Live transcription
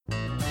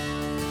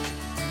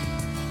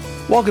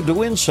Welcome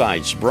to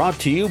Insights, brought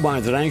to you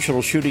by the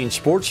National Shooting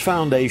Sports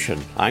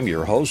Foundation. I'm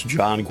your host,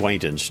 John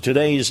Quaintance.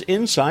 Today's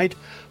Insight,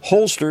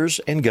 holsters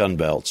and gun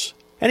belts.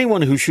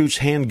 Anyone who shoots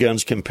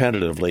handguns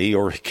competitively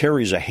or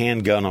carries a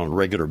handgun on a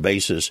regular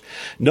basis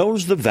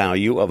knows the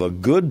value of a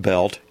good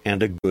belt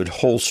and a good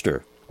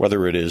holster.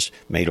 Whether it is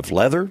made of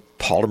leather,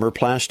 polymer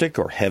plastic,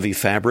 or heavy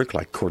fabric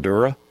like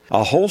Cordura,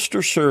 a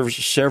holster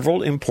serves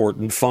several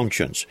important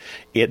functions.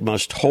 It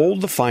must hold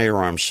the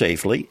firearm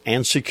safely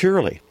and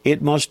securely. It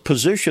must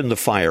position the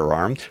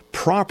firearm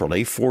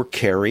properly for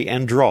carry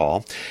and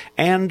draw,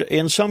 and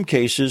in some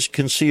cases,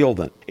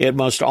 concealment. It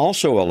must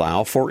also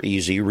allow for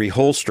easy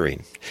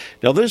reholstering.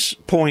 Now, this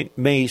point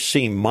may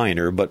seem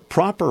minor, but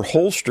proper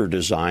holster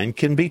design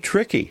can be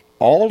tricky.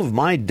 All of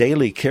my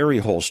daily carry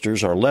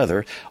holsters are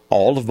leather.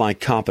 All of my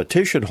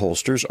competition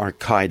holsters are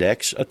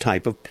Kydex, a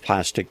type of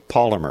plastic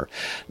polymer.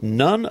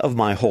 None of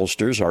my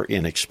holsters are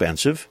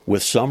inexpensive,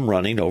 with some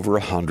running over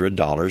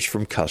 $100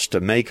 from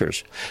custom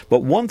makers.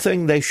 But one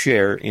thing they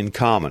share in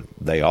common: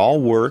 they all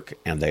work,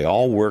 and they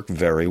all work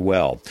very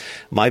well.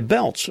 My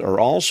belts are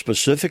all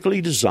specifically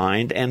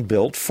designed and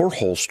built for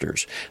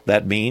holsters.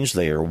 That means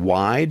they are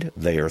wide,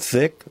 they are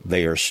thick,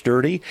 they are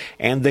sturdy,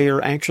 and they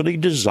are actually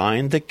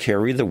designed to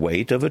carry the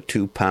weight of a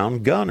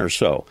 2-pound gun or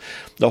so.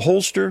 The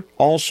holster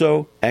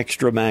also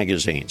extra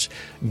magazines.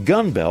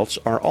 Gun belts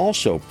are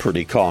also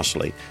pretty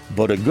costly,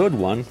 but a good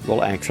one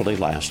will actually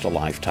last a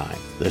lifetime.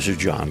 This is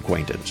John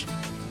Quaintance.